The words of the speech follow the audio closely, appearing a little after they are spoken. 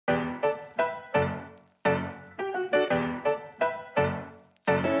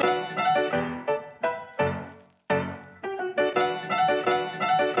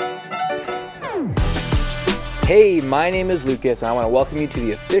Hey, my name is Lukas, and I want to welcome you to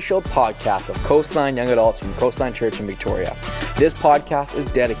the official podcast of Coastline Young Adults from Coastline Church in Victoria. This podcast is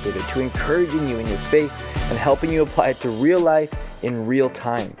dedicated to encouraging you in your faith and helping you apply it to real life in real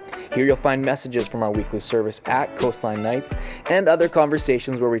time. Here you'll find messages from our weekly service at Coastline Nights and other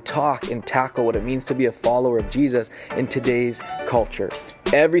conversations where we talk and tackle what it means to be a follower of Jesus in today's culture.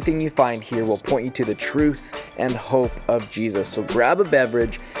 Everything you find here will point you to the truth and hope of Jesus. So grab a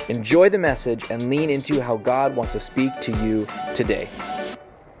beverage, enjoy the message, and lean into how God wants to speak to you today.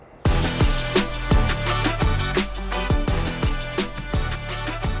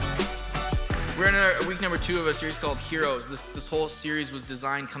 We're in our week number 2 of a series called Heroes. This whole series was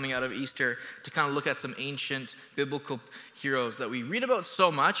designed coming out of Easter to kind of look at some ancient biblical heroes that we read about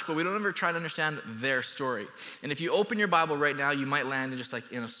so much, but we don't ever try to understand their story. And if you open your Bible right now, you might land in just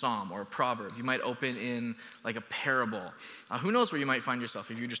like in a psalm or a proverb. You might open in like a parable. Who knows where you might find yourself?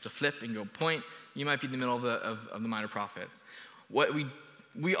 If you're just to flip and go point, you might be in the middle of the minor prophets. What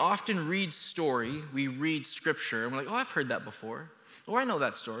we often read story, we read scripture, and we're like, oh, I've heard that before. Oh, I know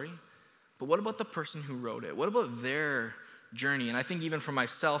that story. But what about the person who wrote it? What about their journey? And I think even for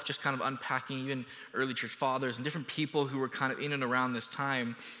myself, just kind of unpacking even early church fathers and different people who were kind of in and around this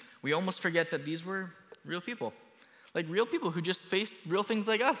time, we almost forget that these were real people. Like real people who just faced real things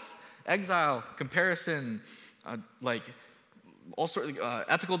like us. Exile, comparison, like all sorts of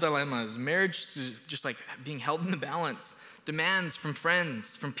ethical dilemmas, marriage just like being held in the balance, demands from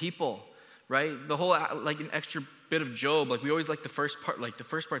friends, from people, right? The whole like an extra bit of Job, like we always like the first part, like the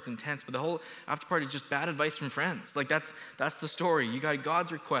first part's intense, but the whole after part is just bad advice from friends. Like that's the story. You got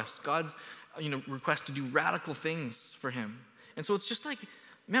God's request, God's request to do radical things for him. And so it's just like,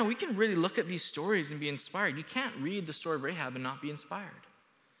 man, we can really look at these stories and be inspired. You can't read the story of Rahab and not be inspired.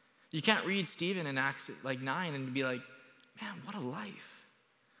 You can't read Stephen in Acts like 9 and be like, man, what a life.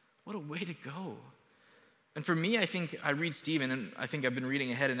 What a way to go. And for me, I think I read Stephen, and I think I've been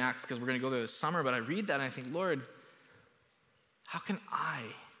reading ahead in Acts because we're going to go there this summer, but I read that and I think, Lord, how can I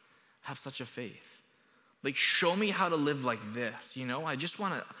have such a faith? Like, show me how to live like this,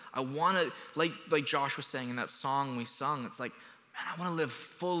 I want to, like Josh was saying in that song we sung, it's like, man, I want to live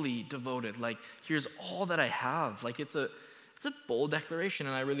fully devoted. Like, here's all that I have. Like, it's a bold declaration,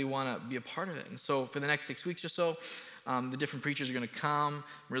 and I really want to be a part of it. And so for the next 6 weeks or so, the different preachers are going to come.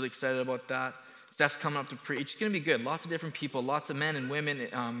 I'm really excited about that. Steph's coming up to preach. It's going to be good. Lots of different people, lots of men and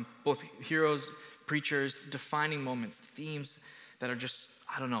women, both heroes, preachers, defining moments, themes that are just,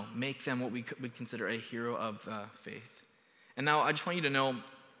 make them what we would consider a hero of faith. And now I just want you to know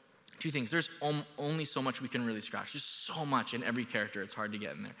 2 things. There's only so much we can really scratch. There's so much in every character. It's hard to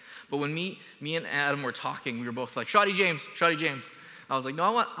get in there. But when me and Adam were talking, we were both like, Shoddy James. I was like,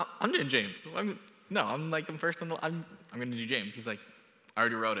 no, I'm doing James. I'm first. I'm going to do James. He's like, I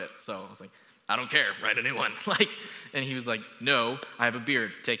already wrote it. So I was like, I don't care. Write a new one. And he was like, no, I have a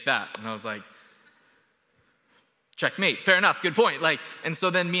beard. Take that. And I was like, checkmate. Fair enough. Good point. And so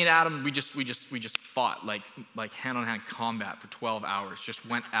then me and Adam, we just fought like hand-on-hand combat for 12 hours. Just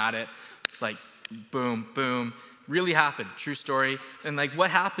went at it, like boom, boom. Really happened. True story. And what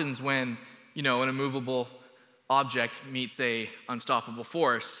happens when, an immovable object meets a unstoppable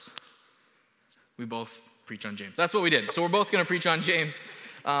force? We both preach on James. That's what we did. So we're both going to preach on James.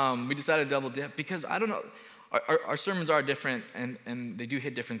 We decided to double dip because I don't know. Our sermons are different and they do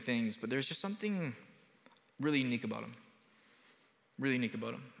hit different things, but there's just something really unique about them.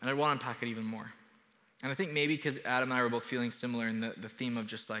 And I want to unpack it even more. And I think maybe because Adam and I were both feeling similar in the theme of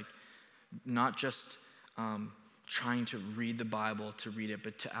just not just trying to read the Bible to read it,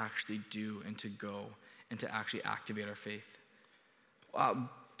 but to actually do and to go and to actually activate our faith.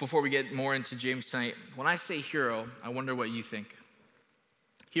 Before we get more into James tonight, when I say hero, I wonder what you think.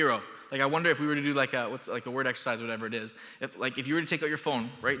 Hero. I wonder if we were to do a word exercise or whatever it is. If you were to take out your phone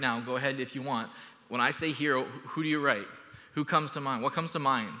right now, go ahead if you want. When I say hero, who do you write? Who comes to mind? What comes to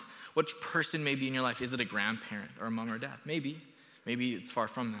mind? Which person may be in your life? Is it a grandparent or a mom or a dad? Maybe. Maybe it's far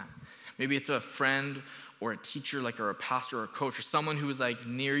from that. Maybe it's a friend or a teacher, or a pastor or a coach or someone who was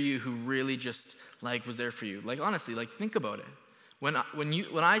near you who really just was there for you. Honestly, think about it. When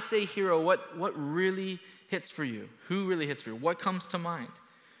I say hero, what really hits for you? Who really hits for you? What comes to mind?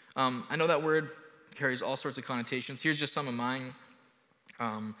 I know that word carries all sorts of connotations. Here's just some of mine.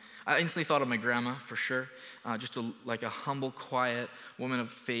 I instantly thought of my grandma, for sure. Just a humble, quiet woman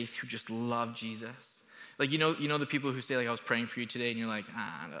of faith who just loved Jesus. You know the people who say, I was praying for you today, and you're like,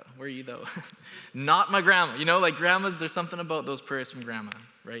 no, where are you, though? Not my grandma. Grandmas, there's something about those prayers from grandma,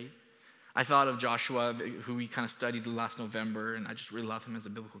 right? I thought of Joshua, who we kind of studied last November, and I just really love him as a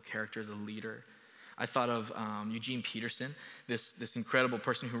biblical character, as a leader. I thought of Eugene Peterson, this incredible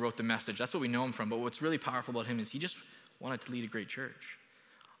person who wrote The Message. That's what we know him from. But what's really powerful about him is he just wanted to lead a great church.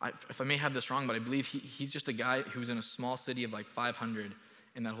 If I may have this wrong, but I believe he's just a guy who was in a small city of like 500,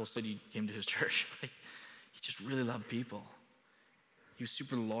 and that whole city came to his church. He just really loved people. He was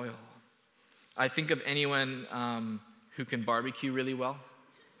super loyal. I think of anyone who can barbecue really well,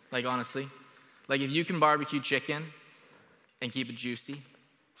 like honestly. Like if you can barbecue chicken and keep it juicy,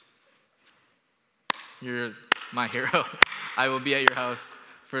 you're my hero. I will be at your house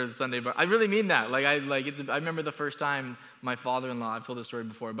for the Sunday bar. I really mean that. I remember the first time my father-in-law, I've told this story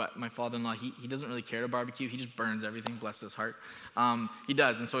before, but my father-in-law, he doesn't really care to barbecue. He just burns everything, bless his heart. He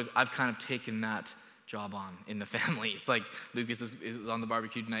does, and so I've kind of taken that job on in the family. It's like Lukas is on the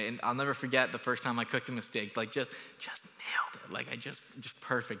barbecue tonight, and I'll never forget the first time I cooked him a steak. Just nailed it. Just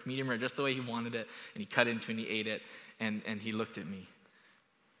perfect, medium rare, just the way he wanted it. And he cut into it and he ate it, and he looked at me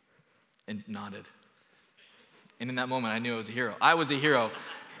and nodded. And in that moment, I knew I was a hero. I was a hero,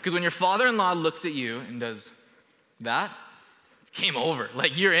 because when your father-in-law looks at you and does that, it's game over.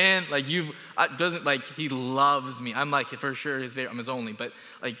 You're in. He loves me. I'm for sure his favorite. I'm his only, but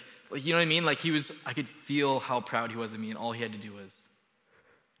you know what I mean? I could feel how proud he was of me, and all he had to do was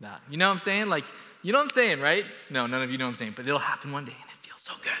that. You know what I'm saying? You know what I'm saying, right? No, none of you know what I'm saying, but it'll happen one day, and it feels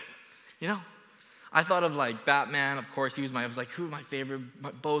so good. You know? I thought of Batman, of course. Who my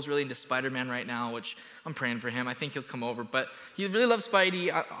favorite? Bo's really into Spider-Man right now, which I'm praying for him. I think he'll come over, but he really loves Spidey.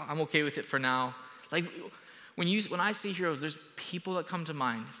 I'm okay with it for now. When I say heroes, there's people that come to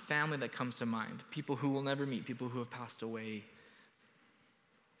mind, family that comes to mind, people who will never meet, people who have passed away.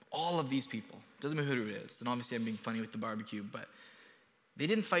 All of these people, doesn't matter who it is, and obviously I'm being funny with the barbecue, but they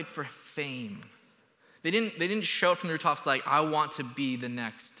didn't fight for fame. They didn't shout from the rooftops I want to be the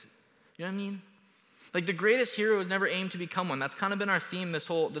next. You know what I mean? The greatest heroes never aim to become one. That's kind of been our theme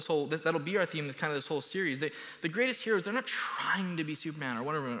that'll be our theme kind of this whole series. The greatest heroes, they're not trying to be Superman or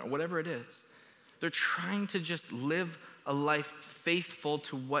Wonder Woman or whatever it is. They're trying to just live a life faithful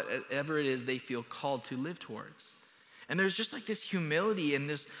to whatever it is they feel called to live towards. And there's just this humility and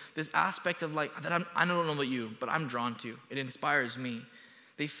this aspect of that I don't know about you, but I'm drawn to. It inspires me.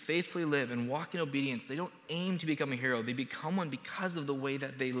 They faithfully live and walk in obedience. They don't aim to become a hero. They become one because of the way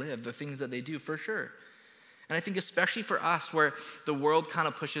that they live, the things that they do, for sure. And I think especially for us, where the world kind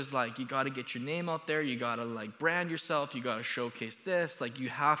of pushes you got to get your name out there, you got to brand yourself, you got to showcase this, you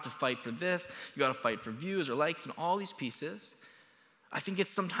have to fight for this, you got to fight for views or likes and all these pieces. I think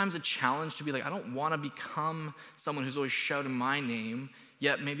it's sometimes a challenge to be I don't want to become someone who's always shouting my name,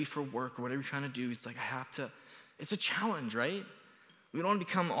 yet maybe for work or whatever you're trying to do, it's I have to. It's a challenge, right? We don't want to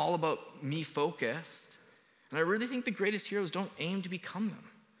become all about me focused. And I really think the greatest heroes don't aim to become them.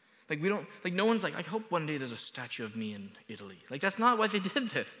 We don't, no one's I hope one day there's a statue of me in Italy. That's not why they did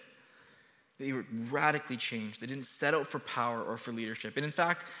this. They were radically changed. They didn't set out for power or for leadership. And in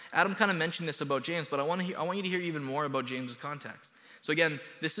fact, Adam kind of mentioned this about James, but I want you to hear even more about James's context. So again,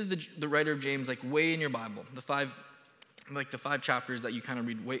 this is the writer of James, way in your Bible, the five chapters that you kind of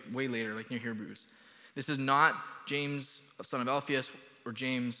read way later, near Hebrews. This is not James, son of Alphaeus, or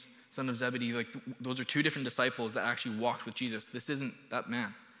James, son of Zebedee. Those are two different disciples that actually walked with Jesus. This isn't that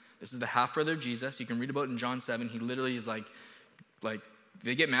man. This is the half-brother of Jesus. You can read about it in John 7. He literally is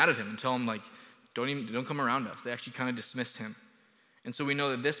they get mad at him and tell him, don't come around us. They actually kind of dismiss him. And so we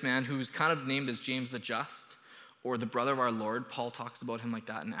know that this man, who's kind of named as James the Just, or the brother of our Lord, Paul talks about him like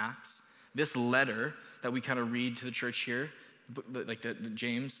that in Acts. This letter that we kind of read to the church here, the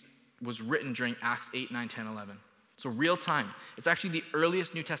James, was written during Acts 8, 9, 10, 11. So real time. It's actually the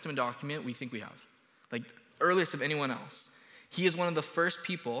earliest New Testament document we think we have. Earliest of anyone else. He is one of the first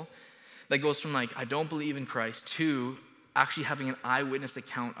people that goes from I don't believe in Christ to actually having an eyewitness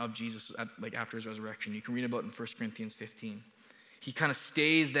account of Jesus after his resurrection. You can read about it in 1 Corinthians 15. He kind of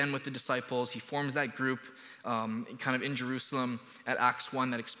stays then with the disciples. He forms that group kind of in Jerusalem at Acts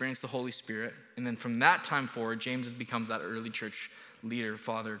 1 that experienced the Holy Spirit. And then from that time forward, James becomes that early church leader,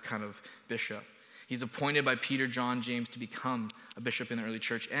 father, kind of bishop. He's appointed by Peter, John, James to become a bishop in the early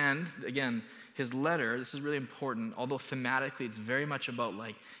church. And again, his letter, this is really important, although thematically it's very much about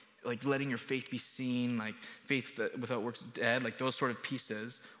letting your faith be seen, faith without works is dead, those sort of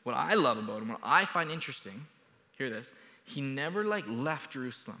pieces. What I love about him, what I find interesting, hear this, he never left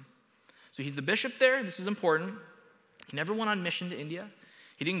Jerusalem. So he's the bishop there, this is important. He never went on mission to India.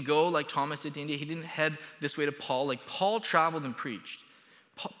 He didn't go like Thomas did to India. He didn't head this way to Paul. Paul traveled and preached.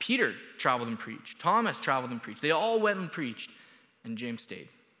 Peter traveled and preached. Thomas traveled and preached. They all went and preached, and James stayed.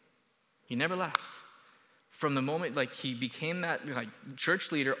 He never left. From the moment he became that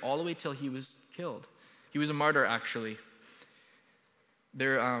church leader all the way till he was killed. He was a martyr, actually.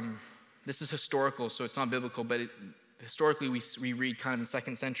 This is historical, so it's not biblical, but historically we read kind of in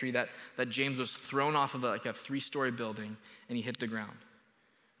the 2nd century that James was thrown off of a 3-story building and he hit the ground.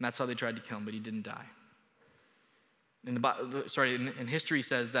 And that's how they tried to kill him, but he didn't die. And history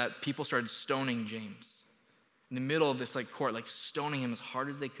says that people started stoning James in the middle of this court, stoning him as hard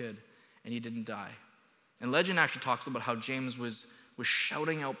as they could, and he didn't die. And legend actually talks about how James was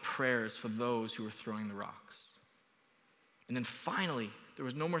shouting out prayers for those who were throwing the rocks. And then finally, there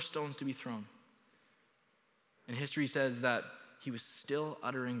was no more stones to be thrown. And history says that he was still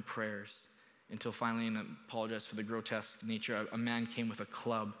uttering prayers until finally, and I apologize for the grotesque nature, a man came with a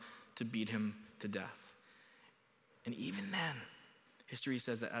club to beat him to death. And even then, history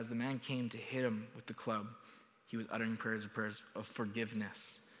says that as the man came to hit him with the club, he was uttering prayers of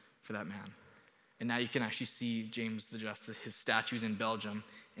forgiveness for that man. And now you can actually see James the Just, his statues in Belgium,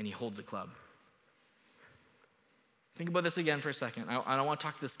 and he holds a club. Think about this again for a second. I don't want to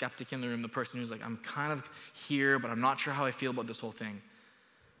talk to the skeptic in the room, the person who's like, I'm kind of here, but I'm not sure how I feel about this whole thing.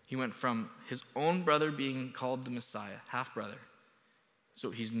 He went from his own brother being called the Messiah, half-brother.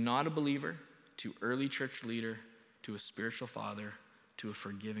 So he's not a believer, to early church leader, to a spiritual father, to a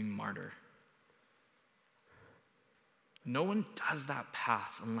forgiving martyr. No one does that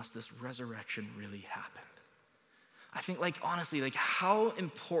path unless this resurrection really happened. I think, honestly, how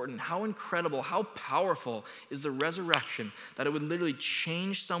important, how incredible, how powerful is the resurrection that it would literally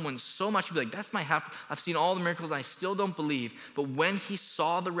change someone so much to be like, that's my I've seen all the miracles and I still don't believe. But when he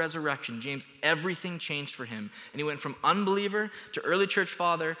saw the resurrection, James, everything changed for him. And he went from unbeliever to early church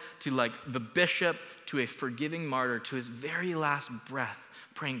father to the bishop to a forgiving martyr to his very last breath,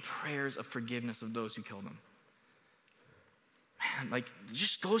 praying prayers of forgiveness of those who killed him. Man, it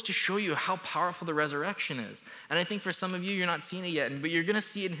just goes to show you how powerful the resurrection is. And I think for some of you, you're not seeing it yet, but you're going to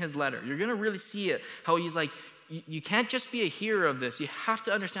see it in his letter. You're going to really see it, how he's you can't just be a hearer of this. You have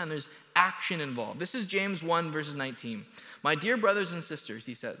to understand there's action involved. This is James 1, verses 19. My dear brothers and sisters,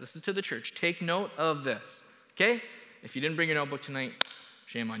 he says, this is to the church, take note of this, okay? If you didn't bring your notebook tonight,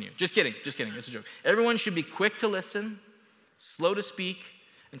 shame on you. Just kidding, it's a joke. Everyone should be quick to listen, slow to speak,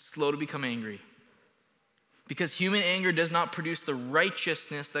 and slow to become angry. Because human anger does not produce the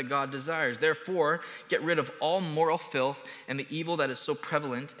righteousness that God desires. Therefore, get rid of all moral filth and the evil that is so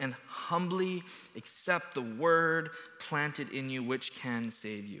prevalent, and humbly accept the word planted in you, which can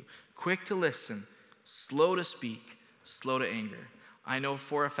save you. Quick to listen, slow to speak, slow to anger. I know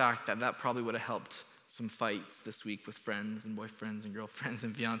for a fact that probably would have helped some fights this week with friends and boyfriends and girlfriends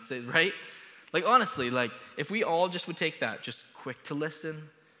and fiancés, right? Honestly, if we all just would take that, just quick to listen,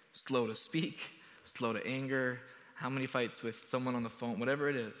 slow to speak, slow to anger, how many fights with someone on the phone, whatever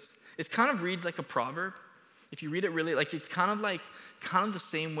it is. It kind of reads like a proverb. If you read it really, it's kind of the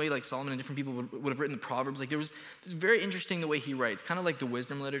same way Solomon and different people would have written the Proverbs. It's very interesting the way he writes, kind of like the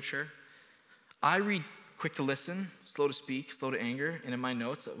wisdom literature. I read quick to listen, slow to speak, slow to anger. And in my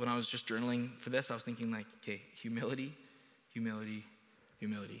notes, when I was just journaling for this, I was thinking okay, humility, humility,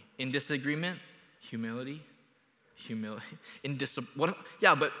 humility. In disagreement, humility, humility. But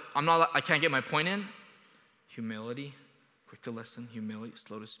I can't get my point in. Humility, quick to listen, humility,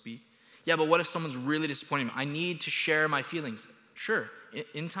 slow to speak. Yeah, but what if someone's really disappointing me? I need to share my feelings. Sure,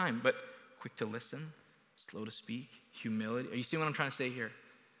 in time, but quick to listen, slow to speak, humility. Are you seeing what I'm trying to say here?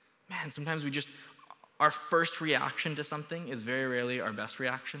 Man, sometimes our first reaction to something is very rarely our best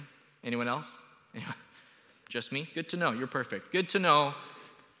reaction. Anyone else? Anyone? Just me? Good to know. You're perfect. Good to know.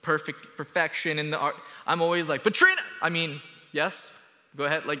 Perfection in the art. I'm always Patrina. Yes, go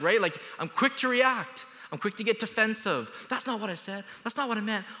ahead. Right? I'm quick to react. I'm quick to get defensive. That's not what I said. That's not what I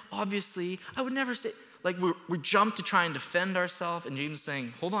meant. Obviously, I would never say. We jump to try and defend ourselves. And James is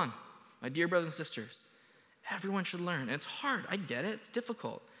saying, hold on, my dear brothers and sisters, everyone should learn. And it's hard. I get it. It's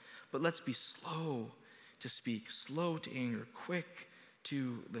difficult. But let's be slow to speak, slow to anger, quick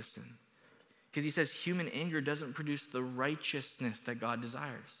to listen. Because he says human anger doesn't produce the righteousness that God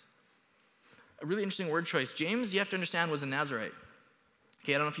desires. A really interesting word choice. James, you have to understand, was a Nazirite.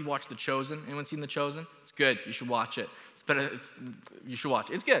 Okay, I don't know if you've watched The Chosen. Anyone seen The Chosen? It's good. You should watch it. You should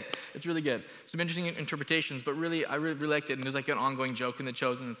watch it. It's good. It's really good. Some interesting interpretations, but really, I really liked it. And there's an ongoing joke in The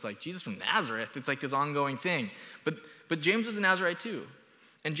Chosen. It's Jesus from Nazareth. It's this ongoing thing. But James was a Nazirite too.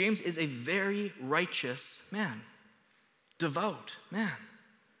 And James is a very righteous man. Devout man.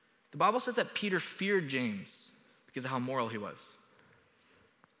 The Bible says that Peter feared James because of how moral he was.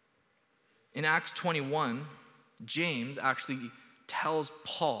 In Acts 21, James actually tells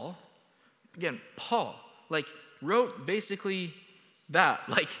Paul, again, Paul, wrote basically that,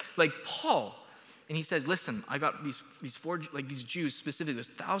 Paul. And he says, listen, I got these Jews specifically. There's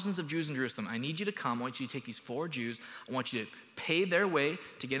thousands of Jews in Jerusalem. I need you to come. I want you to take these 4 Jews. I want you to pay their way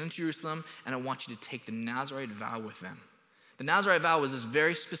to get into Jerusalem, and I want you to take the Nazirite vow with them. The Nazirite vow was this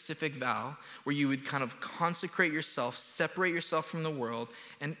very specific vow where you would kind of consecrate yourself, separate yourself from the world,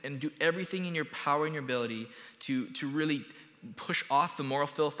 and do everything in your power and your ability to really push off the moral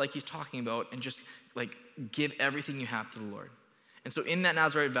filth like he's talking about and just like give everything you have to the Lord. And so in that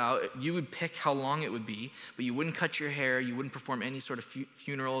Nazirite vow, you would pick how long it would be, but you wouldn't cut your hair, you wouldn't perform any sort of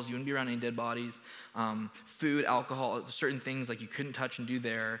funerals, you wouldn't be around any dead bodies, food, alcohol, certain things like you couldn't touch and do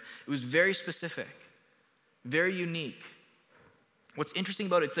there. It was very specific, very unique. What's interesting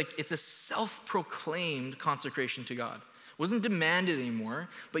about it, it's a self-proclaimed consecration to God. It wasn't demanded anymore,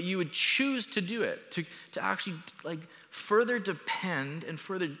 but you would choose to do it, to actually like further depend and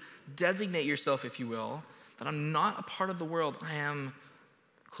further designate yourself, if you will, that I'm not a part of the world, I am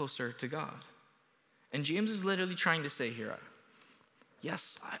closer to God. And James is literally trying to say here,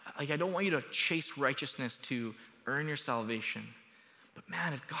 yes, I don't want you to chase righteousness to earn your salvation. But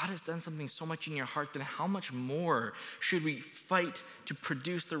man, if God has done something so much in your heart, then how much more should we fight to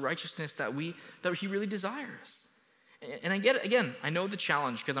produce the righteousness that he really desires? And I get it, again, I know the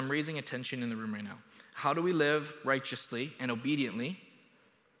challenge because I'm raising attention in the room right now. How do we live righteously and obediently,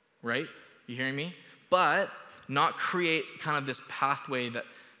 right? You hearing me? But not create kind of this pathway that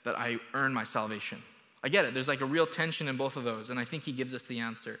I earn my salvation. I get it. There's like a real tension in both of those, and I think he gives us the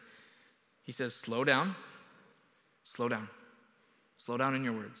answer. He says, slow down. Slow down in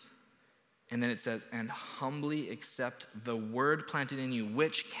your words. And then it says, and humbly accept the word planted in you,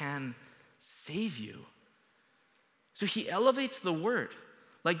 which can save you. So he elevates the word.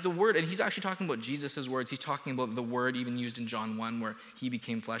 Like the word, and he's actually talking about Jesus' words. He's talking about the word even used in John 1 where he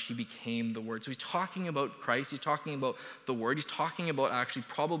became flesh, he became the word. So he's talking about Christ, he's talking about the word, he's talking about actually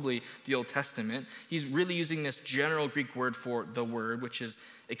probably the Old Testament. He's really using this general Greek word for the word, which is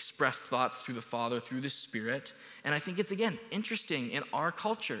expressed thoughts through the Father, through the Spirit. And I think it's, again, interesting in our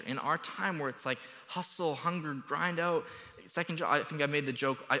culture, in our time where it's like hustle, hunger, grind out. Second job, I think I made the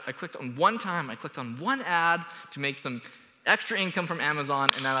joke, I clicked on one ad to make some extra income from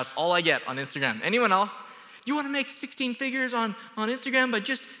Amazon, and now that's all I get on Instagram. Anyone else? You want to make 16 figures on Instagram by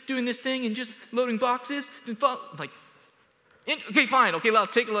just doing this thing and just loading boxes? Okay, fine. Okay, I'll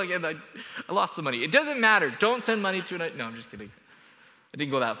take a look. I lost some money. It doesn't matter. Don't send money to no, I'm just kidding. I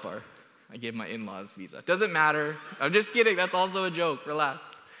didn't go that far. I gave my in-laws Visa. Doesn't matter. I'm just kidding. That's also a joke.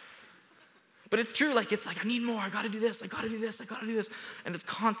 Relax. But it's true, it's like, I need more, I gotta do this. And it's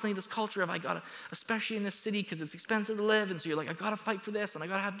constantly this culture of I gotta, especially in this city, because it's expensive to live, and so you're like, I gotta fight for this, and I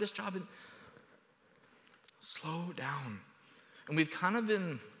gotta have this job. And slow down. And we've kind of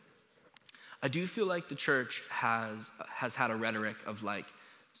been, I do feel like the church has had a rhetoric of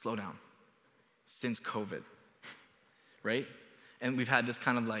slow down, since COVID, right? And we've had this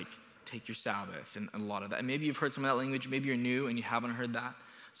kind of take your Sabbath, and a lot of that. And maybe you've heard some of that language, maybe you're new and you haven't heard that.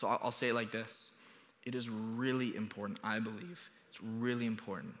 So I'll say it like this. It is really important, I believe, it's really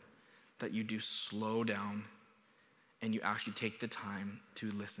important that you do slow down and you actually take the time to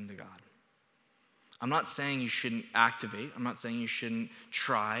listen to God. I'm not saying you shouldn't activate. I'm not saying you shouldn't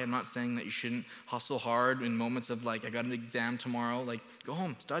try. I'm not saying that you shouldn't hustle hard in moments of I got an exam tomorrow. Go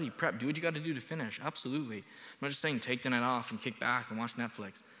home, study, prep, do what you got to do to finish. Absolutely. I'm not just saying take the night off and kick back and watch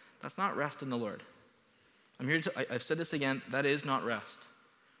Netflix. That's not rest in the Lord. I've said this again, that is not rest.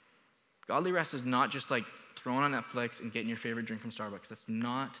 Godly rest is not just throwing on Netflix and getting your favorite drink from Starbucks. That's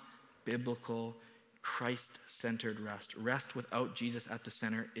not biblical, Christ-centered rest. Rest without Jesus at the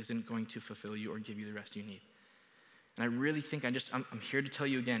center isn't going to fulfill you or give you the rest you need. And I really think I'm here to tell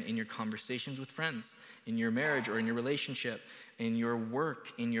you again, in your conversations with friends, in your marriage or in your relationship, in your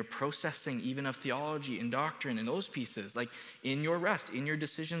work, in your processing even of theology and doctrine and those pieces, in your rest, in your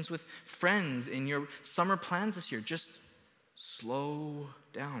decisions with friends, in your summer plans this year, just slow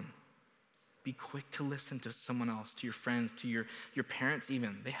down. Be quick to listen to someone else, to your friends, to your parents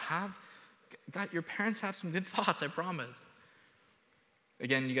even. Your parents have some good thoughts, I promise.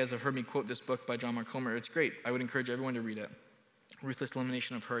 Again, you guys have heard me quote this book by John Mark Comer. It's great. I would encourage everyone to read it. Ruthless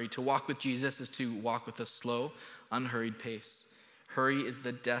Elimination of Hurry. To walk with Jesus is to walk with a slow, unhurried pace. Hurry is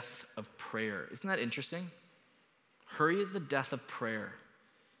the death of prayer. Isn't that interesting? Hurry is the death of prayer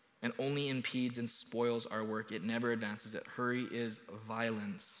and only impedes and spoils our work. It never advances it. Hurry is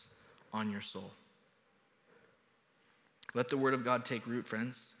violence on your soul. Let the word of God take root,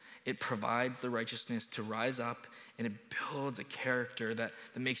 friends. It provides the righteousness to rise up, and it builds a character that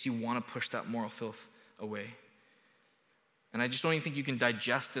makes you want to push that moral filth away. And I just don't even think you can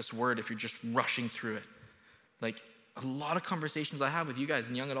digest this word if you're just rushing through it. a lot of conversations I have with you guys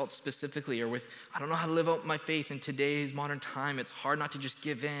and young adults specifically, or with, I don't know how to live out my faith in today's modern time. It's hard not to just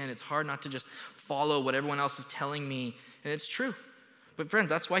give in. It's hard not to just follow what everyone else is telling me. And it's true. But friends,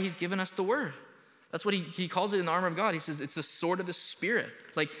 that's why he's given us the word. That's what he calls it in the armor of God. He says it's the sword of the Spirit,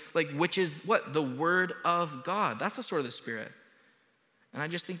 like which is what? The word of God. That's the sword of the Spirit. And I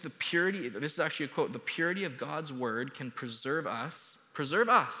just think the purity, this is actually a quote, the purity of God's word can preserve us,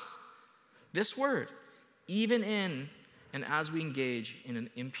 this word, even in and as we engage in an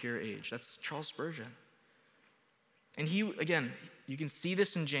impure age. That's Charles Spurgeon. And he, again, you can see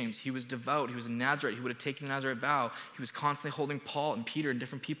this in James. He was devout. He was a Nazarite. He would have taken the Nazarite vow. He was constantly holding Paul and Peter and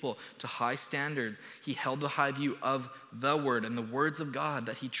different people to high standards. He held the high view of the word and the words of God,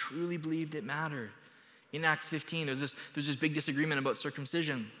 that he truly believed it mattered. In Acts 15, there's this big disagreement about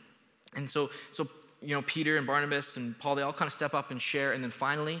circumcision. And so Peter and Barnabas and Paul, they all kind of step up and share. And then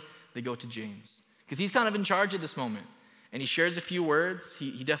finally, they go to James, because he's kind of in charge at this moment. And he shares a few words.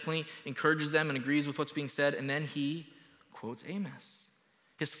 He definitely encourages them and agrees with what's being said. And then he quotes Amos.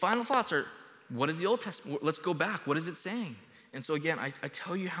 His final thoughts are, what is the Old Testament? Let's go back. What is it saying? And so again, I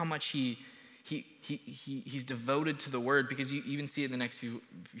tell you how much he's devoted to the word, because you even see it in the next few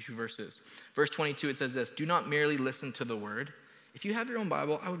verses. Verse 22, it says this: do not merely listen to the word. If you have your own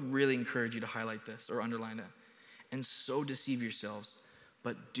Bible, I would really encourage you to highlight this or underline it. And so deceive yourselves,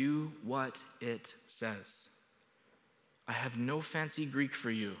 but do what it says. I have no fancy Greek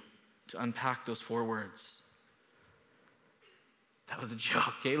for you to unpack those 4 words. That was a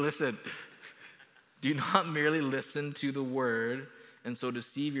joke, okay? Listen. Do not merely listen to the word and so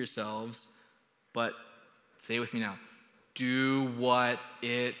deceive yourselves, but say it with me now, do what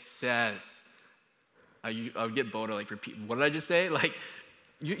it says. I would get Bo to repeat. What did I just say?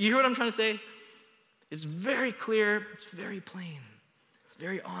 You hear what I'm trying to say? It's very clear. It's very plain. It's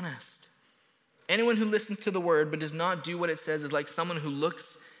very honest. Anyone who listens to the word but does not do what it says is like someone who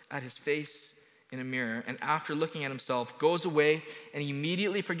looks at his face in a mirror and after looking at himself goes away and he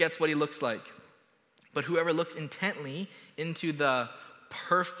immediately forgets what he looks like. But whoever looks intently into the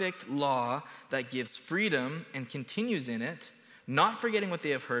perfect law that gives freedom and continues in it, not forgetting what they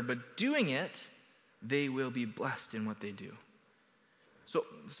have heard, but doing it, they will be blessed in what they do. So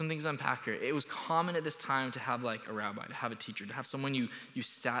some things to unpack here. It was common at this time to have a rabbi, to have a teacher, to have someone you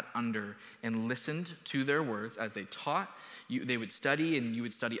sat under and listened to their words as they taught. They would study, and you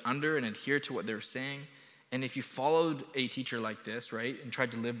would study under and adhere to what they were saying. And if you followed a teacher like this, right, and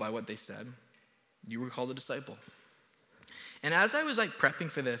tried to live by what they said, you were called a disciple. And as I was prepping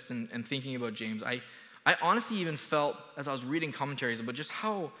for this and thinking about James, I honestly even felt, as I was reading commentaries, about just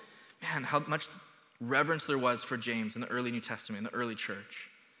how much reverence there was for James in the early New Testament, in the early church.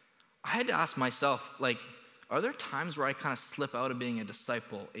 I had to ask myself, are there times where I kind of slip out of being a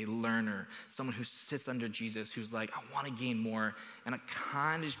disciple, a learner, someone who sits under Jesus, who's I want to gain more, and I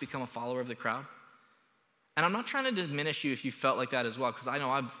kind of just become a follower of the crowd? And I'm not trying to diminish you if you felt like that as well, because I know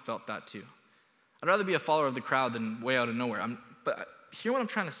I've felt that too. I'd rather be a follower of the crowd than way out of nowhere. But hear what I'm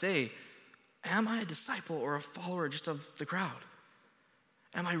trying to say. Am I a disciple or a follower just of the crowd?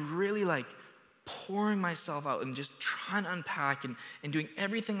 Am I really pouring myself out and just trying to unpack and doing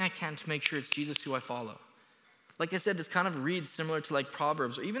everything I can to make sure it's Jesus who I follow? Like I said, this kind of reads similar to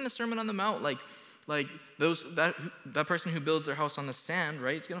Proverbs or even the Sermon on the Mount. That person who builds their house on the sand,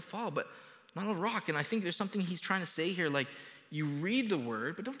 right? It's going to fall, but not on a rock. And I think there's something he's trying to say here. You read the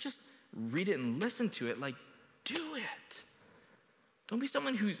word, but don't just read it and listen to it. Do it. Don't be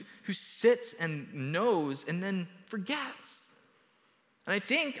someone who sits and knows and then forgets. And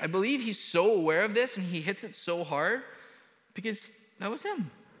I believe he's so aware of this and he hits it so hard because that was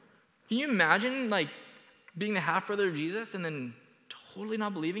him. Can you imagine being the half-brother of Jesus and then totally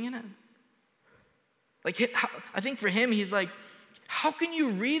not believing in it? I think for him, he's how can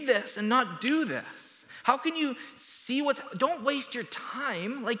you read this and not do this? How can you see don't waste your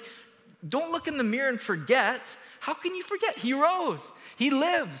time. Don't look in the mirror and forget. How can you forget? He rose. He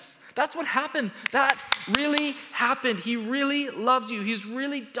lives. That's what happened. That really happened. He really loves you. He's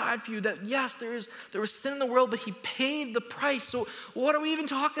really died for you. That yes, there was sin in the world, but he paid the price. So what are we even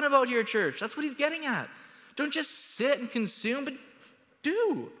talking about here, church? That's what he's getting at. Don't just sit and consume, but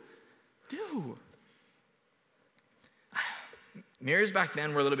do. Mirrors back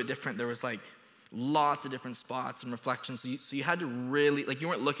then were a little bit different. There was lots of different spots and reflections. So you had to really, you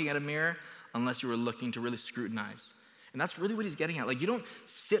weren't looking at a mirror unless you were looking to really scrutinize. And that's really what he's getting at. You don't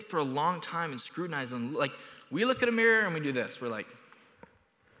sit for a long time and scrutinize. And we look at a mirror and we do this. We're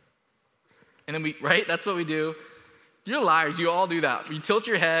and then right? That's what we do. You're liars. You all do that. You tilt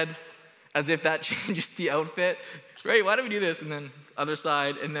your head as if that changes the outfit. Right? Why do we do this? And then other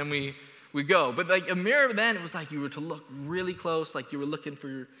side. And then we we go. But like a mirror then, it was like you were to look really close, like you were looking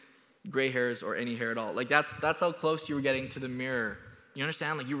for gray hairs or any hair at all. Like that's how close you were getting to the mirror. You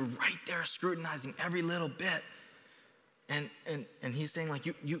understand? Like you were right there scrutinizing every little bit. And he's saying like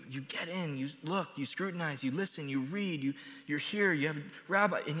you get in, you look, you scrutinize, you listen, you read, you're here, you have a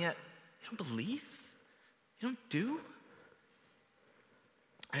rabbi, and yet you don't believe? You don't do?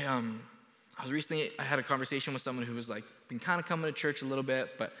 I had a conversation with someone who was like been kind of coming to church a little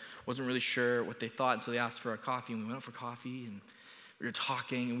bit, but wasn't really sure what they thought, and so they asked for a coffee, and we went out for coffee, and we were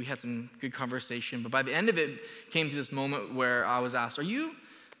talking, and we had some good conversation. But by the end of it, came to this moment where I was asked, so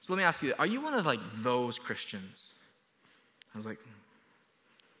let me ask you, are you one of like those Christians? I was like,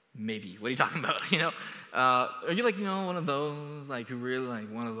 maybe. What are you talking about? Are you like, one of those, like, who really, like,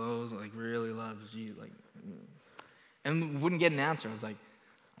 one of those, like, really loves you, like, and wouldn't get an answer. I was like,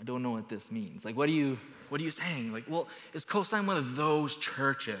 I don't know what this means. Like, what are you saying? Like, well, is Coastline one of those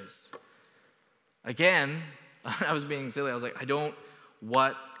churches? Again, I was being silly. I was like,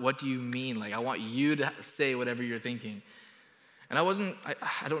 what do you mean? Like, I want you to say whatever you're thinking. And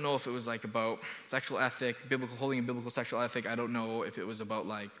I don't know if it was like about sexual ethic, holding a biblical sexual ethic. I don't know if it was about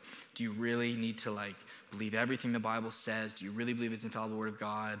like, do you really need to like believe everything the Bible says? Do you really believe it's infallible word of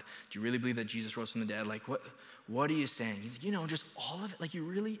God? Do you really believe that Jesus rose from the dead? Like what are you saying? He's, just all of it. Like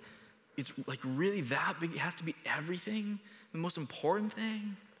it's like really that big? It has to be everything? The most important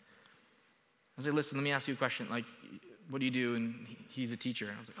thing? I was like, listen, let me ask you a question. Like, what do you do? And he's a teacher.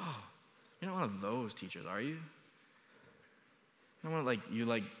 And I was like, oh, you're not one of those teachers, are you?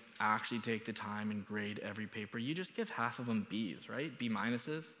 You actually take the time and grade every paper. You just give half of them B's, right? B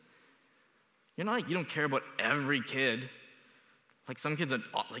minuses. You're not you don't care about every kid. Like some kids are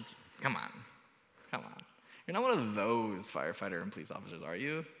like, come on. You're not one of those firefighter and police officers, are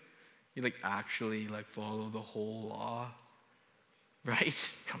you? You actually follow the whole law, right?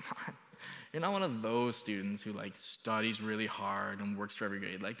 Come on. You're not one of those students who studies really hard and works for every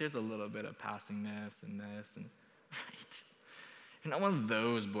grade. There's a little bit of passing this and right? You're not one of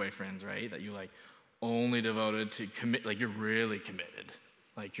those boyfriends, right? That you only devoted to commit, you're really committed.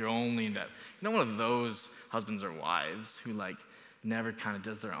 You're only in that. You're not one of those husbands or wives who never kind of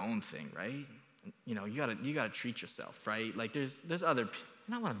does their own thing, right? You gotta treat yourself, right? There's other people.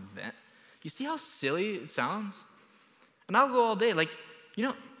 You're not one of them. You see how silly it sounds? And I'll go all day.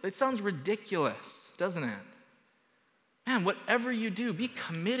 It sounds ridiculous, doesn't it? Man, whatever you do, be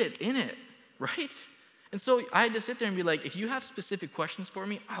committed in it, right? And so I had to sit there and be like, if you have specific questions for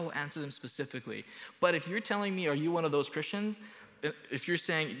me, I will answer them specifically. But if you're telling me, are you one of those Christians? If you're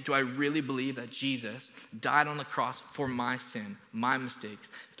saying, do I really believe that Jesus died on the cross for my sin, my mistakes,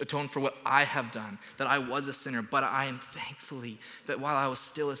 atoned for what I have done, that I was a sinner, but I am thankfully that while I was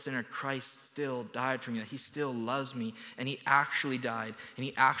still a sinner, Christ still died for me, that he still loves me, and he actually died, and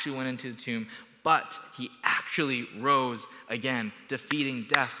he actually went into the tomb, but he actually rose again, defeating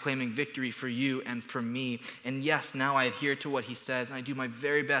death, claiming victory for you and for me. And yes, now I adhere to what he says, and I do my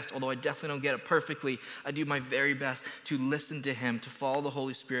very best, although I definitely don't get it perfectly, I do my very best to listen to him, to follow the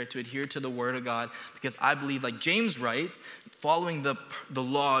Holy Spirit, to adhere to the word of God, because I believe, like James writes, following the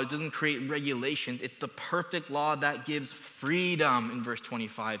law doesn't create regulations. It's the perfect law that gives freedom in verse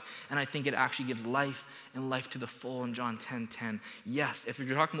 25. And I think it actually gives life and life to the full in John 10:10. Yes, if you're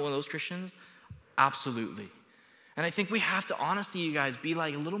talking about one of those Christians, absolutely. And I think we have to honestly, you guys, be a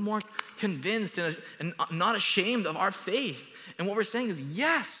little more convinced and not ashamed of our faith. And what we're saying is,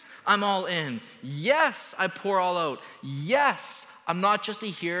 yes, I'm all in. Yes, I pour all out. Yes, I'm not just a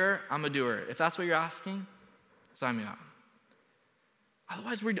hearer, I'm a doer. If that's what you're asking, sign me up.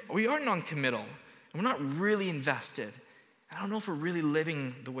 Otherwise, we are non-committal, and we're not really invested. And I don't know if we're really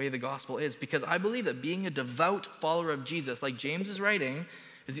living the way the gospel is, because I believe that being a devout follower of Jesus, like James is writing,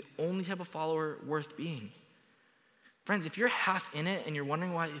 is the only type of follower worth being. Friends, if you're half in it and you're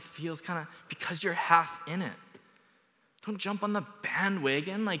wondering why it feels because you're half in it, don't jump on the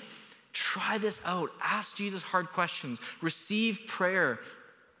bandwagon. Try this out. Ask Jesus hard questions. Receive prayer.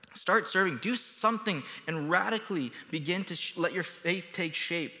 Start serving. Do something and radically begin to let your faith take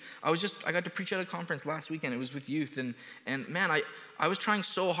shape. I got to preach at a conference last weekend. It was with youth. And man, I was trying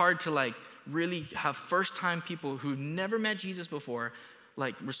so hard to really have first-time people who've never met Jesus before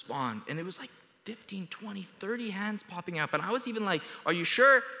respond. And it was 15, 20, 30 hands popping up. And I was even are you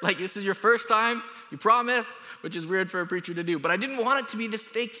sure? This is your first time? You promise? Which is weird for a preacher to do. But I didn't want it to be this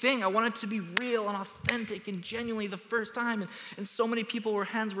fake thing. I wanted it to be real and authentic and genuinely the first time. And so many people,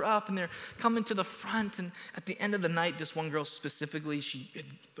 hands were up and they're coming to the front. And at the end of the night, this one girl specifically, she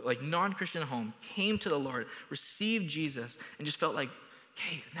non-Christian home, came to the Lord, received Jesus, and just felt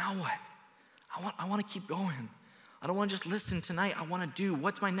okay, now what? I want to keep going. I don't want to just listen tonight. I want to do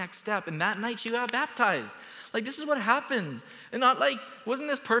what's my next step. And that night she got baptized. Like, this is what happens. And not like, wasn't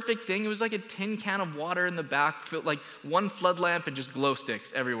this perfect thing? It was like a tin can of water in the back, filled, like one flood lamp and just glow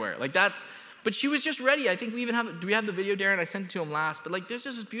sticks everywhere. Like but she was just ready. I think do we have the video, Darren? I sent it to him last. But like, there's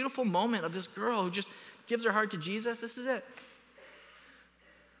just this beautiful moment of this girl who just gives her heart to Jesus. This is it.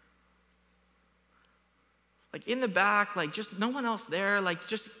 Like in the back, like just no one else there, like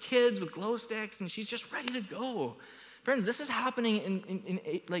just kids with glow sticks, and she's just ready to go. Friends, this is happening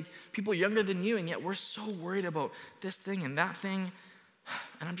in like people younger than you, and yet we're so worried about this thing and that thing.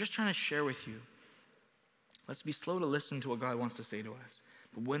 And I'm just trying to share with you. Let's be slow to listen to what God wants to say to us.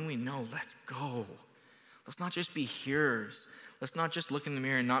 But when we know, let's go. Let's not just be hearers. Let's not just look in the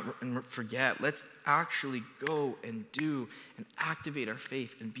mirror and forget. Let's actually go and do and activate our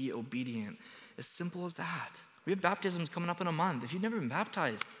faith and be obedient. As simple as that. We have baptisms coming up in a month. If you've never been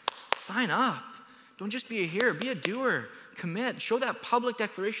baptized, sign up. Don't just be a hearer, be a doer. Commit. Show that public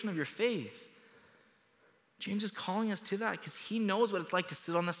declaration of your faith. James is calling us to that because he knows what it's like to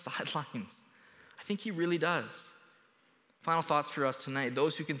sit on the sidelines. I think he really does. Final thoughts for us tonight.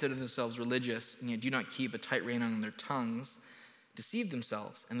 Those who consider themselves religious and yet do not keep a tight rein on their tongues deceive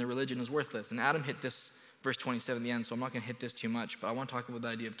themselves, and their religion is worthless. And Adam hit this verse 27 at the end, so I'm not going to hit this too much, but I want to talk about the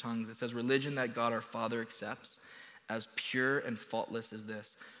idea of tongues. It says, religion that God our Father accepts as pure and faultless is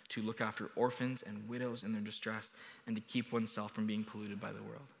this, to look after orphans and widows in their distress, and to keep oneself from being polluted by the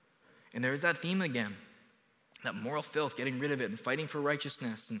world. And there's that theme again, that moral filth, getting rid of it and fighting for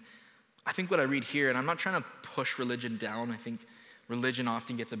righteousness. And I think what I read here, and I'm not trying to push religion down, I think religion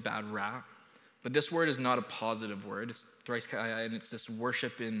often gets a bad rap, but this word is not a positive word. It's thrice kaya, and it's this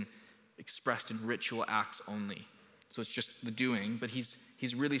worship expressed in ritual acts only. So it's just the doing, but he's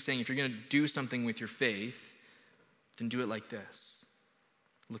really saying if you're going to do something with your faith, then do it like this.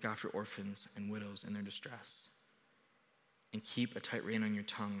 Look after orphans and widows in their distress. And keep a tight rein on your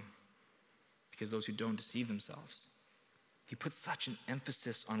tongue, because those who don't deceive themselves. He puts such an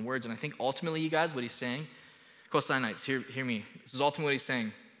emphasis on words, and I think ultimately, you guys, what he's saying, Coastline-ites, hear me. This is ultimately what he's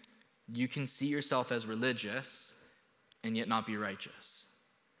saying. You can see yourself as religious and yet not be righteous.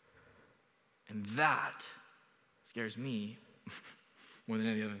 And that scares me more than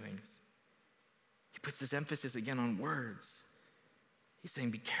any other things. He puts this emphasis again on words. He's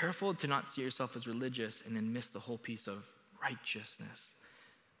saying, be careful to not see yourself as religious and then miss the whole piece of righteousness.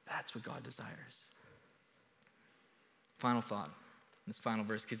 That's what God desires. Final thought, this final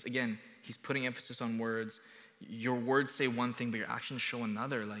verse, because again, he's putting emphasis on words. Your words say one thing, but your actions show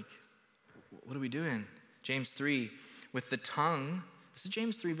another. Like, what are we doing? James 3, with the tongue. This is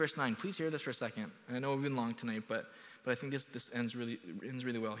James 3, verse 9. Please hear this for a second. And I know we've been long tonight, but I think this ends really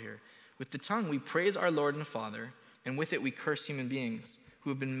well here. With the tongue, we praise our Lord and Father, and with it we curse human beings who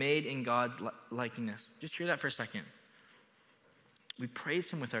have been made in God's likeness. Just hear that for a second. We praise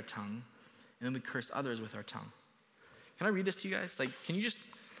him with our tongue, and then we curse others with our tongue. Can I read this to you guys? Like, can you just,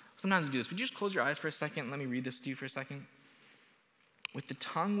 sometimes do this. Would you just close your eyes for a second and let me read this to you for a second? With the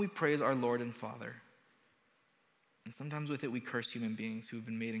tongue we praise our Lord and Father, and sometimes with it we curse human beings who have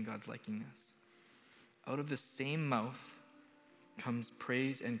been made in God's likeness. Out of the same mouth comes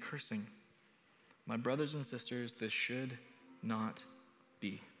praise and cursing. My brothers and sisters, this should not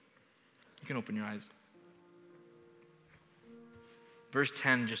be. You can open your eyes. Verse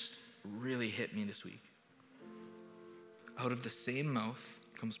 10 just really hit me this week. Out of the same mouth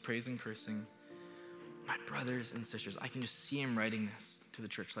comes praise and cursing. My brothers and sisters, I can just see him writing this to the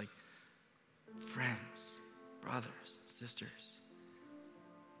church, like, friends, brothers, sisters.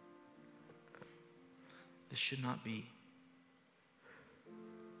 This should not be.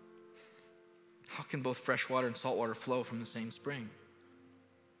 How can both fresh water and salt water flow from the same spring?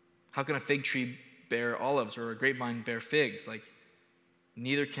 How can a fig tree bear olives or a grapevine bear figs? Like,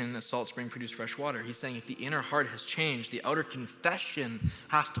 neither can a salt spring produce fresh water. He's saying if the inner heart has changed, the outer confession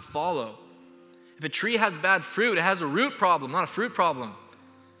has to follow. If a tree has bad fruit, it has a root problem, not a fruit problem.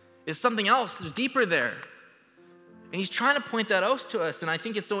 It's something else. There's deeper there. And he's trying to point that out to us. And I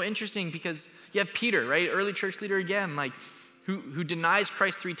think it's so interesting because you have Peter, right? Early church leader again, like who denies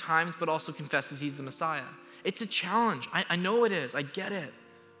Christ 3 times, but also confesses he's the Messiah. It's a challenge. I know it is. I get it.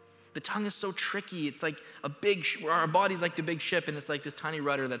 The tongue is so tricky. It's like our body's like the big ship, and it's like this tiny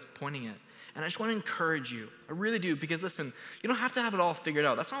rudder that's pointing it. And I just want to encourage you. I really do, because listen, you don't have to have it all figured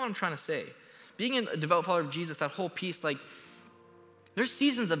out. That's not what I'm trying to say. Being a devout follower of Jesus, that whole piece, like, there's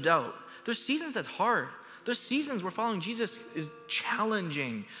seasons of doubt. There's seasons that's hard. There's seasons where following Jesus is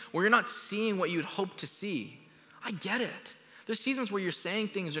challenging, where you're not seeing what you'd hope to see. I get it. There's seasons where you're saying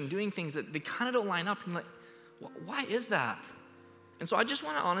things and doing things that they kind of don't line up. And like, why is that? And so I just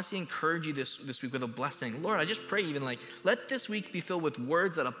want to honestly encourage you this week with a blessing. Lord, I just pray even let this week be filled with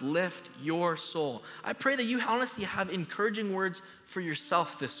words that uplift your soul. I pray that you honestly have encouraging words for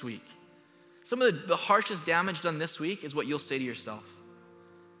yourself this week. Some of the harshest damage done this week is what you'll say to yourself.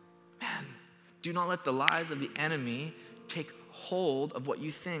 Man, do not let the lies of the enemy take hold of what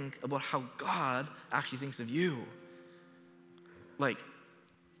you think about how God actually thinks of you. Like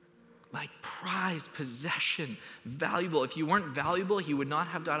prized possession, valuable. If you weren't valuable, he would not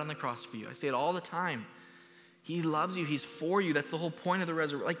have died on the cross for you. I say it all the time. He loves you. He's for you. That's the whole point of the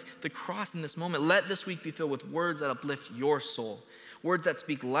resurrection. Like the cross in this moment. Let this week be filled with words that uplift your soul. Words that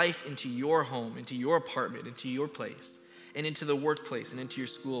speak life into your home, into your apartment, into your place, and into the workplace, and into your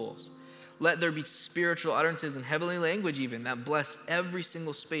schools. Let there be spiritual utterances in heavenly language even that bless every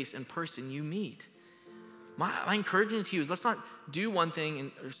single space and person you meet. My encouragement to you is let's not do one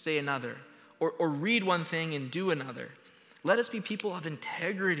thing or say another, or read one thing and do another. Let us be people of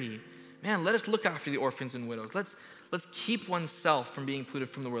integrity. Man, let us look after the orphans and widows. Let's keep oneself from being polluted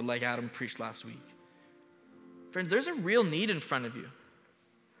from the world like Adam preached last week. Friends, there's a real need in front of you.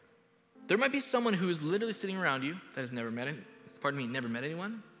 There might be someone who is literally sitting around you that has never met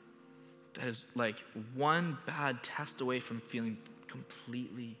anyone, that is like one bad test away from feeling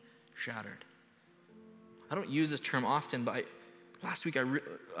completely shattered. I don't use this term often, but last week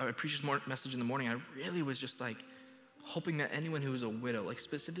I preached this message in the morning. I really was just like hoping that anyone who was a widow, like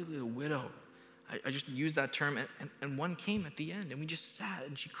specifically a widow, I just used that term, and one came at the end, and we just sat,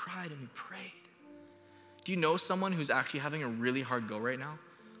 and she cried, and we prayed. Do you know someone who's actually having a really hard go right now?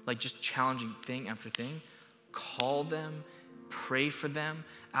 Like just challenging thing after thing? Call them, pray for them,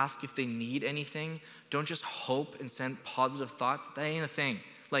 ask if they need anything. Don't just hope and send positive thoughts. That ain't a thing.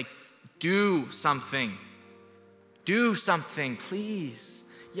 Like, do something. Do something, please.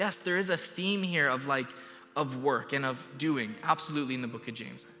 Yes, there is a theme here of work and of doing, absolutely, in the book of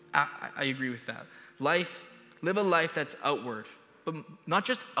James. I agree with that. Live a life that's outward, but not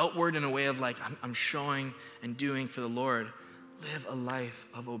just outward in a way of like, I'm showing and doing for the Lord. Live a life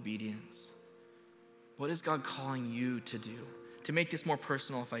of obedience. What is God calling you to do? To make this more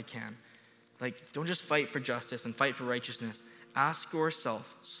personal if I can. Like, don't just fight for justice and fight for righteousness. Ask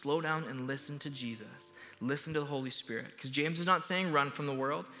yourself, slow down and listen to Jesus. Listen to the Holy Spirit. Because James is not saying run from the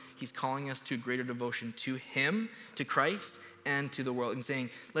world. He's calling us to greater devotion to him, to Christ, and to the world. And saying,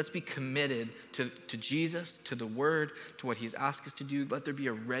 let's be committed to Jesus, to the word, to what he's asked us to do. Let there be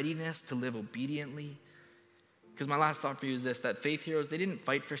a readiness to live obediently. Because my last thought for you is this, that faith heroes, they didn't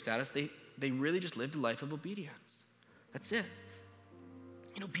fight for status. They really just lived a life of obedience. That's it.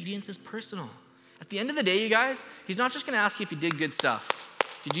 And obedience is personal. At the end of the day, you guys, he's not just going to ask you if you did good stuff.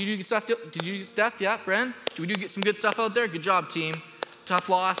 Did you do good stuff? Did you do good stuff? Yeah, Bren? Did we do some good stuff out there? Good job, team. Tough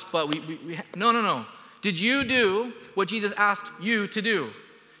loss, but we no. Did you do what Jesus asked you to do?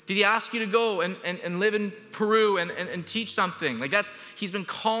 Did he ask you to go and live in Peru and teach something? Like he's been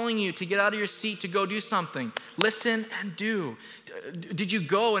calling you to get out of your seat to go do something. Listen and do. Did you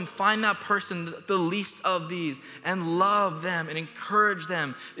go and find that person, the least of these, and love them and encourage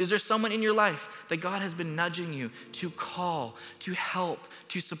them? Is there someone in your life that God has been nudging you to call, to help,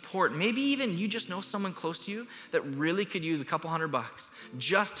 to support? Maybe even you just know someone close to you that really could use a couple $100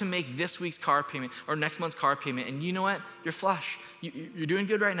 just to make this week's car payment or next month's car payment. And you know what? You're flush. You're doing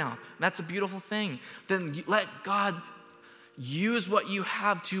good right now. That's a beautiful thing. Then let God use what you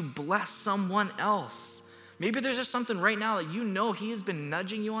have to bless someone else. Maybe there's just something right now that you know he has been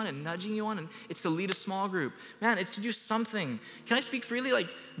nudging you on, and it's to lead a small group. Man, it's to do something. Can I speak freely? Like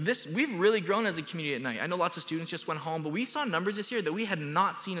this, we've really grown as a community at night. I know lots of students just went home, but we saw numbers this year that we had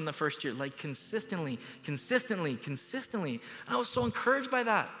not seen in the first year, like consistently. And I was so encouraged by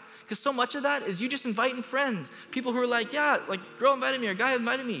that. Because so much of that is you just inviting friends. People who are like, yeah, like girl invited me or guy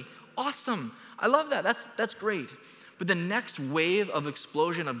invited me. Awesome. I love that. That's great. But the next wave of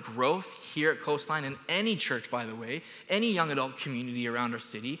explosion of growth here at Coastline, and any church, by the way, any young adult community around our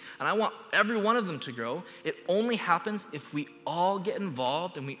city, and I want every one of them to grow, it only happens if we all get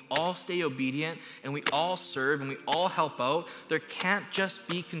involved and we all stay obedient and we all serve and we all help out. There can't just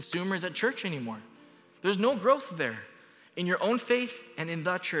be consumers at church anymore. There's no growth there in your own faith and in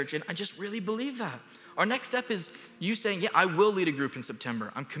the church, and I just really believe that. Our next step is you saying, yeah, I will lead a group in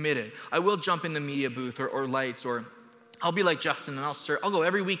September. I'm committed. I will jump in the media booth or lights, or I'll be like Justin and I'll serve. I'll go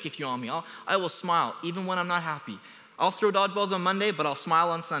every week if you want me. I will smile even when I'm not happy. I'll throw dodgeballs on Monday, but I'll smile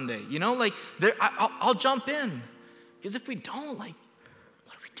on Sunday. You know, like I'll jump in. Because if we don't, like,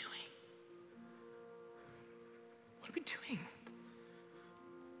 what are we doing? What are we doing?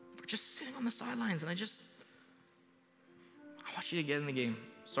 We're just sitting on the sidelines, and I want you to get in the game.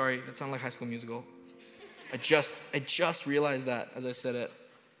 Sorry, that sounded like High School Musical. I just realized that as I said it.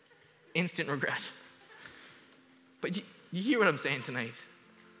 Instant regret. But you hear what I'm saying tonight.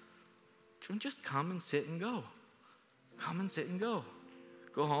 Don't just come and sit and go. Come and sit and go.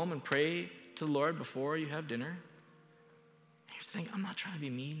 Go home and pray to the Lord before you have dinner. Here's the thing, I'm not trying to be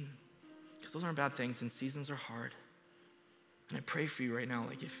mean, because those aren't bad things, and seasons are hard. And I pray for you right now,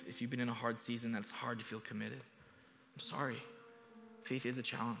 like if you've been in a hard season, that it's hard to feel committed. I'm sorry. Faith is a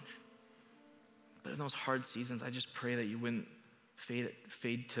challenge. But in those hard seasons, I just pray that you wouldn't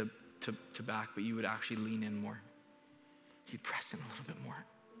fade to back, but you would actually lean in more. You'd press in a little bit more.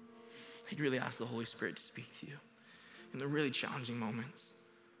 You'd really ask the Holy Spirit to speak to you in the really challenging moments.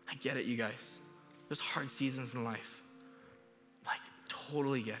 I get it, you guys. There's hard seasons in life. Like,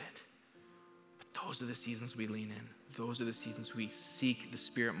 totally get it. But those are the seasons we lean in. Those are the seasons we seek the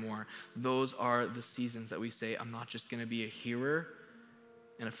Spirit more. Those are the seasons that we say, I'm not just going to be a hearer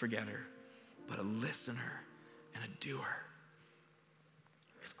and a forgetter, but a listener and a doer.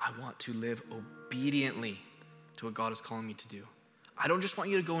 Because I want to live obediently to what God is calling me to do. I don't just want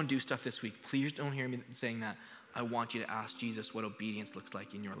you to go and do stuff this week. Please don't hear me saying that. I want you to ask Jesus what obedience looks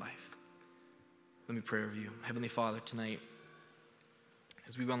like in your life. Let me pray over you. Heavenly Father, tonight,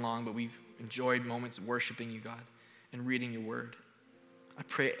 as we've gone long, but we've enjoyed moments of worshiping you, God, and reading your word. I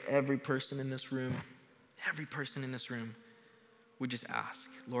pray every person in this room would just ask,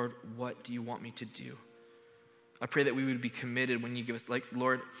 Lord, what do you want me to do? I pray that we would be committed when you give us, like,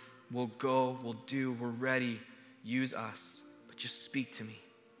 Lord, we'll go, we'll do, we're ready, use us, but just speak to me.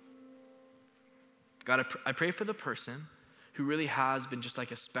 God, I pray for the person who really has been just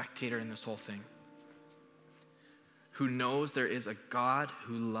like a spectator in this whole thing, who knows there is a God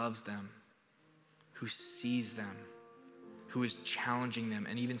who loves them, who sees them, who is challenging them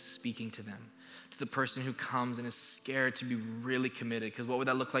and even speaking to them. To the person who comes and is scared to be really committed, because what would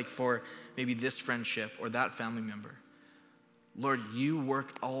that look like for maybe this friendship or that family member? Lord, you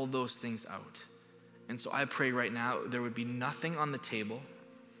work all those things out. And so I pray right now there would be nothing on the table,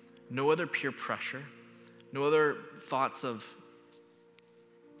 no other peer pressure, no other thoughts of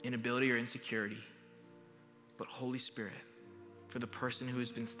inability or insecurity, but Holy Spirit, for the person who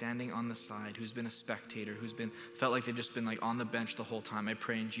has been standing on the side, who's been a spectator, felt like they've just been like on the bench the whole time. I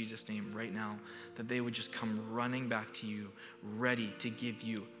pray in Jesus' name right now that they would just come running back to you, ready to give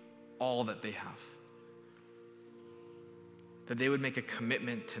you all that they have. That they would make a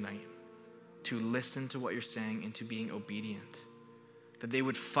commitment tonight to listen to what you're saying and to being obedient. That they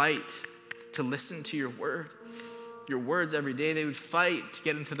would fight to listen to your word, your words every day. They would fight to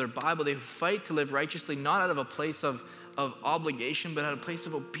get into their Bible. They would fight to live righteously, not out of a place of obligation, but out of a place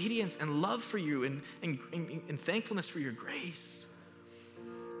of obedience and love for you and thankfulness for your grace.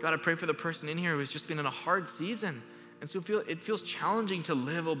 God, I pray for the person in here who has just been in a hard season. And so it feels challenging to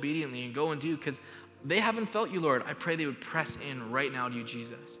live obediently and go and do, because they haven't felt you, Lord. I pray they would press in right now to you,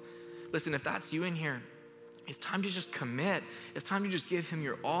 Jesus. Listen, if that's you in here, it's time to just commit. It's time to just give him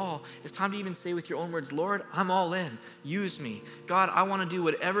your all. It's time to even say with your own words, Lord, I'm all in. Use me. God, I want to do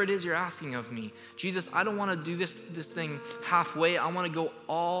whatever it is you're asking of me. Jesus, I don't want to do this thing halfway. I want to go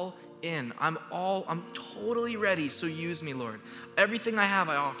all in. I'm totally ready, so use me, Lord. Everything I have,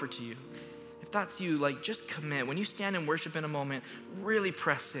 I offer to you. If that's you, like, just commit. When you stand and worship in a moment, really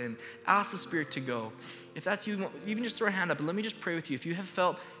press in. Ask the Spirit to go. If that's you, even just throw a hand up and let me just pray with you. If you have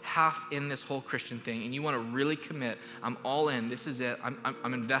felt half in this whole Christian thing and you want to really commit, I'm all in. This is it.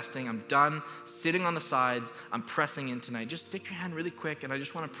 I'm investing. I'm done sitting on the sides. I'm pressing in tonight. Just stick your hand really quick, and I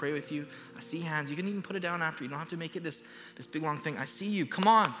just want to pray with you. I see hands. You can even put it down after. You don't have to make it this big long thing. I see you. Come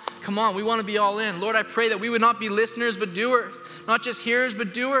on. We want to be all in. Lord, I pray that we would not be listeners but doers, not just hearers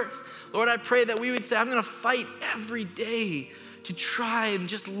but doers. Lord, I pray that we would say, I'm going to fight every day to try and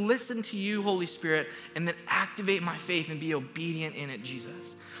just listen to you, Holy Spirit, and then activate my faith and be obedient in it,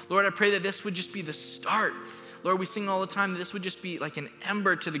 Jesus. Lord, I pray that this would just be the start. Lord, we sing all the time that this would just be like an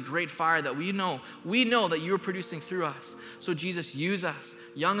ember to the great fire that we know that you are producing through us. So Jesus, use us,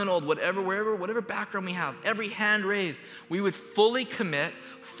 young and old, whatever background we have, every hand raised, we would fully commit,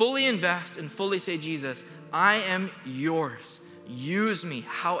 fully invest, and fully say, Jesus, I am yours. Use me.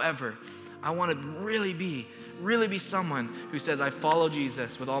 However, I want to really be someone who says, I follow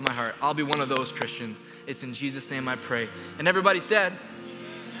Jesus with all my heart. I'll be one of those Christians. It's in Jesus' name I pray. And everybody said,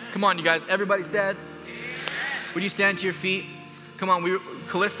 come on, you guys, everybody said, would you stand to your feet? Come on,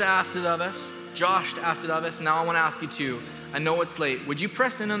 Callista asked it of us. Josh asked it of us. Now I want to ask you too. I know it's late. Would you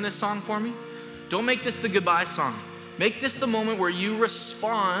press in on this song for me? Don't make this the goodbye song. Make this the moment where you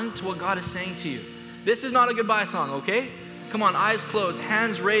respond to what God is saying to you. This is not a goodbye song, okay? Come on, eyes closed,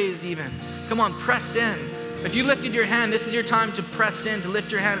 hands raised even. Come on, press in. If you lifted your hand, this is your time to press in, to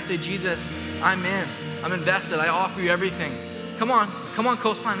lift your hand and say, Jesus, I'm in. I'm invested. I offer you everything. Come on,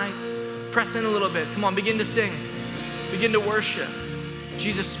 Coastline Nights. Press in a little bit. Come on, begin to sing. Begin to worship.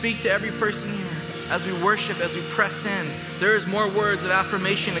 Jesus, speak to every person here as we worship, as we press in. There is more words of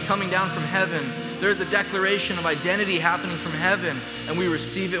affirmation coming down from heaven. There is a declaration of identity happening from heaven, and we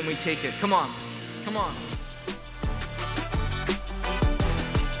receive it and we take it. Come on.